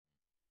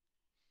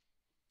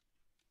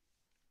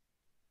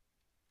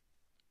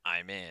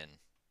I'm in.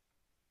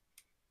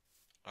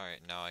 Alright,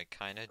 now I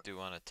kinda do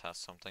want to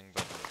test something,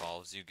 but it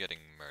involves you getting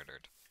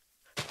murdered.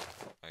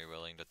 Are you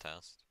willing to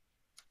test?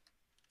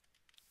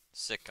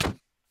 Sick 'em.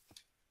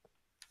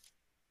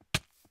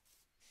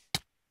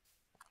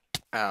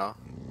 Oh.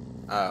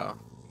 Oh.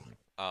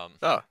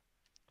 Oh.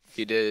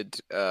 You did,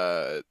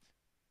 I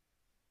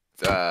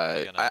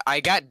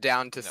got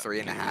down to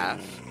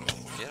 3.5.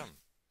 Get him.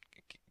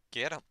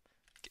 Get him.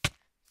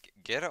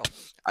 Get him.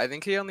 I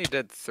think he only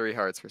did 3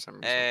 hearts for some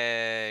reason.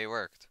 Hey,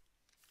 worked.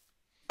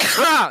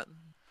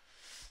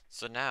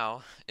 So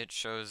now, it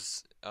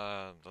shows,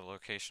 the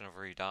location of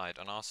where you died,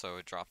 and also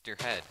it dropped your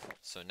head.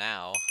 So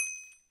now...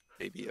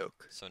 Baby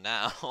oak. So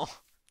now...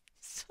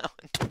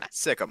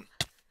 Sick 'em.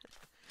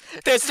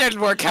 This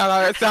didn't work out how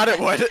I thought it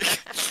would.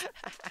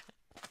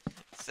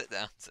 Sit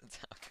down, sit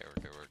down. Okay,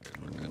 we're good,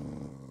 we're good,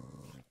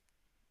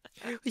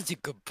 we're good. He's a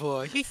good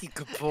boy, he's a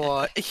good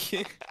boy. I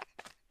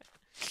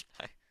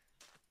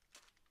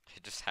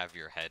just have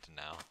your head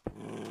now.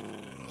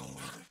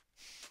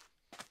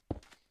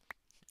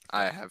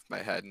 I have my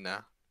head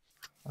now.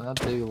 I'm at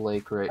the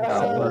lake right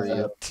now, where are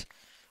you?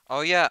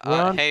 Oh yeah,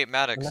 hey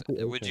Maddox,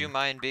 would you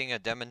mind being a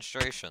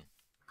demonstration?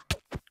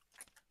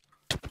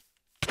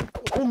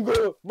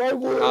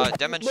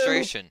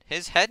 Demonstration.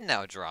 His head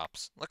now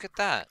drops. Look at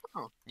that.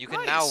 Oh, you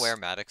can now wear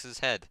Maddox's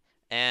head.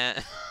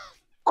 And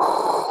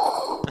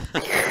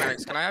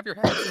Maddox, can I have your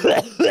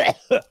head?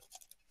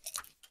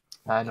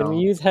 I know. Can we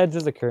use heads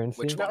as a currency?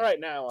 Which Not right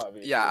now,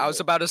 obviously. Yeah, I was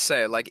about to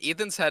say, like,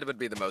 Ethan's head would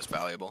be the most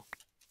valuable.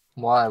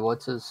 Why?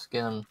 What's his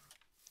skin?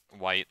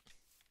 white.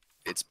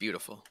 It's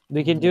beautiful.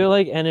 They can do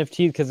like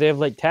NFTs because they have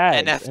like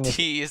tags.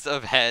 NFTs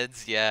of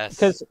heads, yes.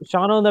 Because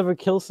Sean will never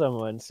kill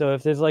someone, so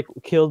if there's like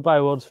killed by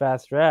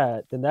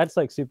WorldsFastRat, then that's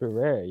like super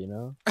rare, you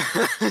know?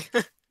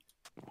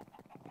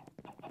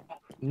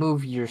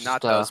 Move your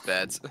Not stuff. those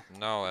beds.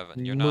 No,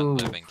 Evan, you're Move.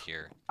 not living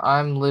here.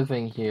 I'm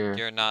living here.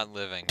 You're not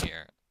living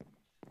here.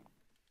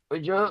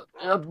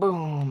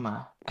 Boom.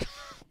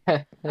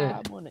 I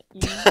wanna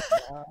eat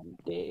some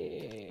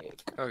dick.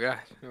 Oh god,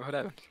 what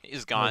happened?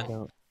 He's I gone.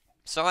 don't.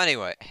 So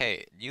anyway,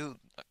 hey, you...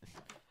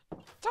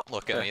 Don't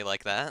look at me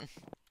like that.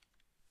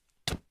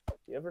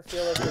 You ever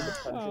feel like you're the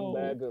punching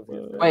bag of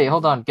your Wait,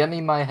 hold on. Get me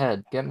my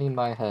head. Get me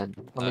my head.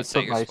 Let me say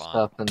put your my spawn.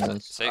 stuff in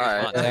this. Say your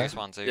Alright, spawn, say your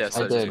spawn, say your yes,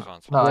 spawn, I say did. your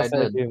spawn. No, I Yes, I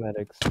did. do,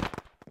 Maddox.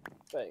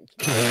 Thank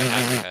I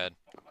have your head.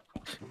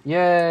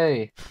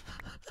 Yay!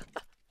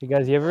 You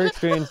guys, you ever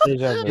experienced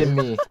deja Give vu?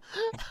 me.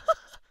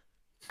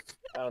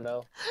 I don't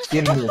know.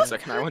 Give me. 1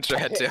 second, I want your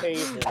head too. Hey,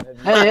 Ethan, have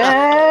you- Hey,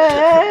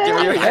 hey, Give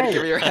me your head, hey.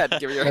 give me your head,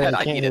 give me your Hey, head. I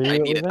I can't need it, hear I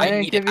you, need it, Ethan. I I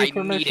didn't need give it, you I need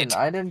permission. it.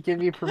 I didn't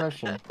give you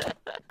permission.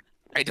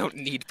 I don't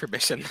need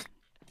permission.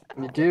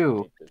 You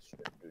do.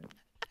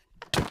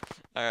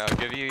 Alright, I'll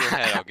give you your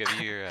head, I'll give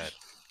you your head.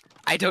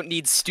 I don't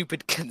need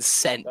stupid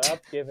consent. Stop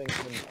giving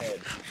him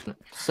head.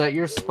 Set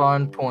your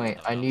spawn point.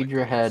 I I'm need a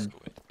your ghost head.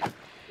 squid.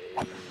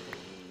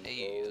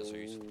 Hey, that's what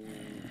you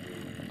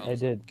said. I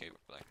did. Okay,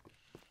 we're back.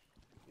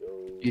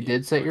 You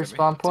did set your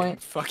spawn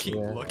point? Fucking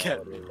Yeah. look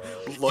at me.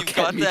 You Look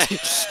got at me.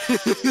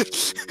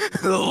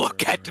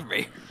 Look at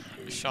me.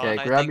 Sean,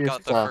 Okay, I grab think your got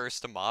the stuff.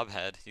 first mob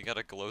head. You got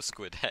a glow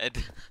squid head.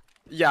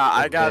 Yeah,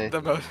 I got Okay.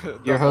 the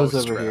most. Your hose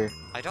over here.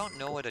 I don't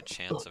know what a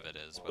chance of it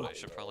is, but I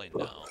should probably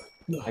know.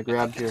 I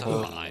grabbed your It's a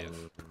hose.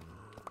 5.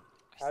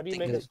 How do you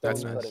think make a stone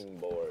That's nice. cutting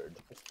board?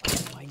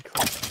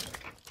 Minecraft.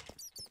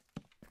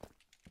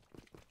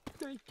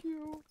 Thank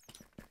you.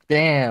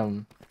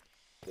 Damn.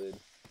 Dude.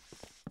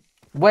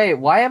 Wait,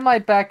 why am I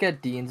back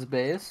at Dean's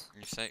base?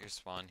 You set your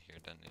spawn here,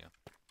 didn't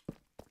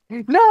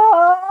you?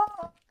 No!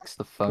 It's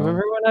the phone.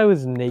 Remember when I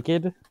was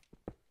naked?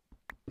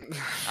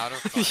 Out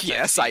of context,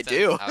 Yes, I Ethan.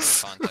 do. Out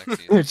of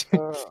context, Ethan.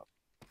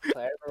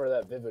 I remember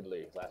that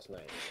vividly last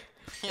night.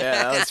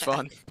 Yeah, that was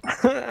fun.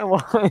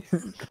 Why?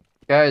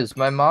 Guys,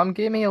 my mom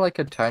gave me like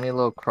a tiny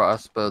little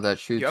crossbow that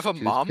shoots You have a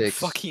mom? toothpicks.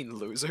 Fucking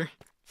loser.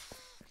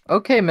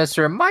 Okay,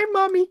 mister, my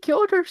mommy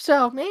killed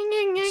herself. Christ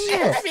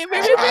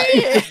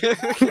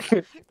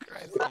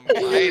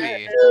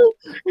almighty.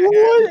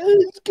 What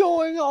is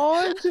going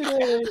on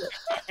today?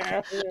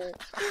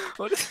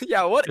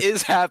 What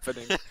is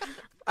happening?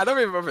 I don't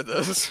even remember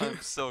this. I'm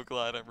so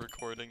glad I'm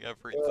recording Oh,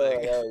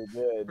 everything. that was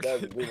good.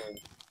 That was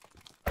good.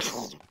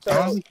 I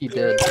don't think he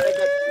did. The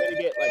way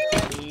to get like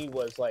honey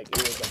was like it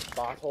was like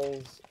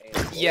bottles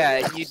and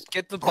Yeah, you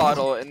get the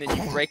bottle and then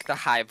you break the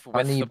hive with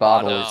Honey the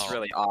bottle. bottles. It's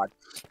really odd.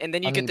 And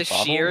then you Honey get the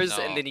bottles? shears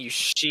No. and then you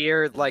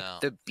shear like No.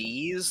 the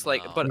bees,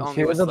 like No. but You only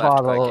shear what's the left.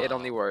 bottle. Like, it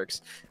only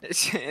works.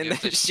 and You then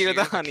have to shear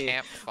the honey.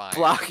 campfire.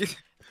 Block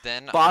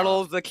Then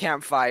bottle the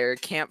campfire,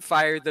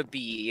 campfire the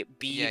bee,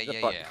 Yeah, the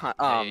yeah, bu- yeah. hu-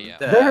 Yeah, yeah, yeah.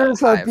 the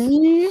There's a hive.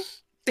 bee!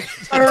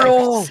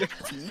 Turtle!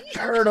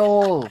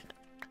 Turtle!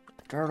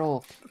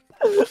 Turtle.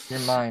 You're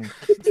mine.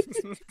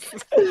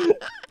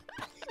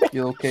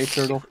 You okay,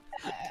 Turtle?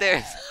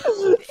 There's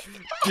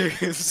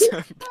There's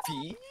a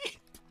bee.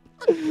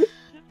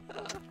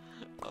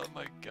 Oh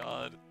my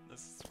god,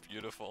 this is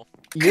beautiful.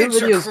 Your It's a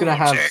video's gonna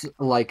have project.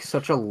 like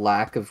such a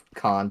lack of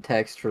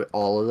context for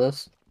all of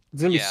this.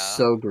 It's gonna be Yeah.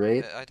 so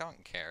great. I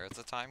don't care. It's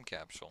a time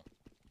capsule.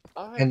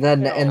 And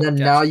then Gotcha.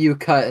 now you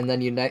cut, and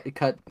then you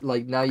cut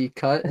now you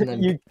cut, and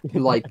then You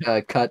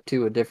cut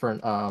to a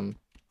different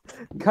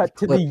cut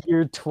to clip. the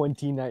year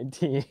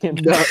 2019.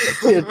 No,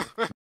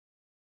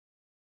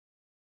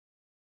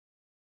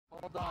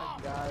 Hold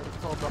on, guys.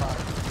 Hold on.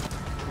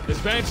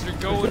 Dispenser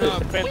going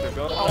up. Spencer,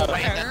 go Oh, up.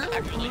 wait, that's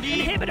actually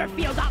neat. Inhibitor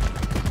field up.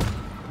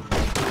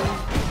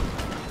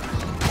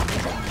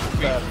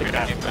 Stick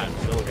out time.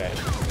 Little guy.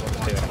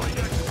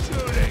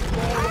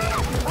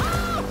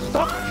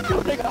 Stop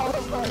shooting out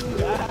of my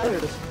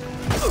guys.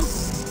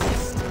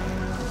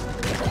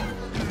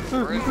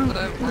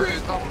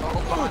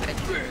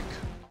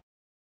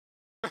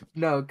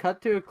 no,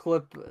 cut to a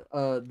clip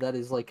that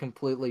is like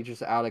completely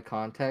just out of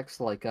context,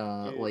 like you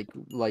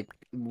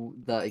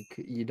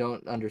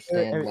don't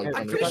understand like I'm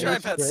any pretty of sure it.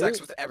 I've had sex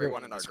with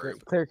everyone in our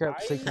group. Clear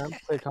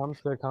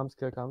comms, clear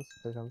comms.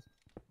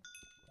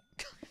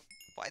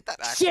 Why'd that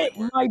actually Shit,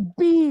 work? my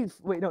beef!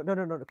 Wait, no.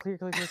 Clear.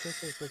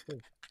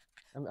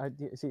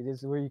 See, this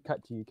is where you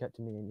cut to. You cut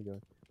to me and you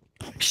go,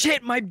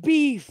 shit, my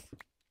beef!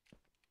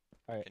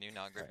 Alright. Can you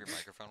not grab your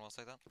microphone while I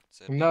say that?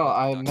 Sid, No,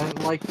 I duck.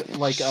 meant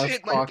like us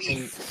Shit, my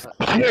talking.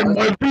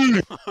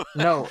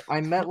 No, I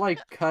meant like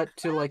cut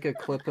to like a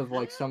clip of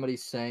like somebody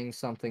saying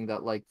something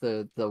that like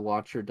the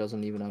watcher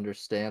doesn't even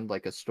understand,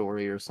 like a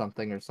story or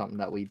something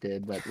that we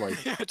did that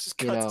like Yeah, it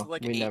just you cuts know to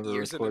like we 8 never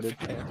years recorded.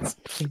 in advance.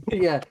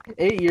 Yeah,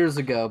 8 years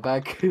ago,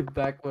 back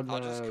when. I'll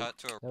just cut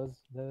to a. That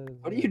was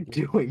What are you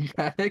doing,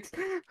 Maddox?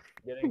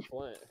 Getting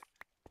Flint.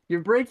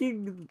 You're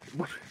breaking.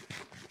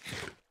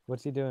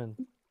 What's he doing?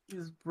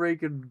 He's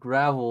breaking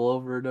gravel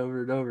over and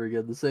over and over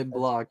again, the same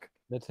block.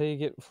 That's how you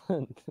get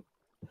Flint.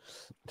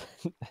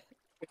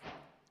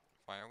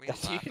 Why are we Do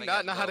you laughing not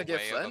at know how the to get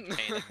way Flint? of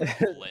obtaining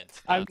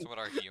Flint? I'm- That's what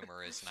our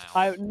humor is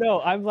now.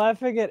 I'm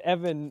laughing at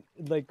Evan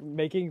like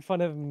making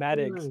fun of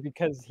Maddox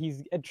because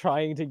he's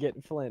trying to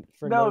get Flint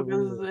for no No,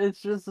 because reason.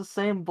 it's just the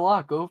same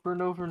block over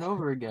and over and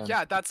over again.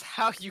 Yeah, that's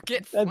how you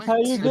get That's Flint. how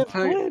you get It took-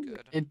 Flint.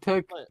 Good. It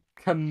took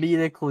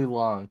comedically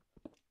long.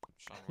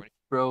 Sean, what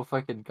Bro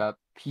fucking got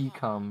pee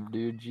cum,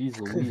 dude. Jeez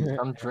Louise,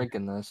 I'm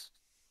drinking this.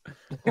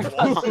 That's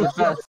the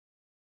best.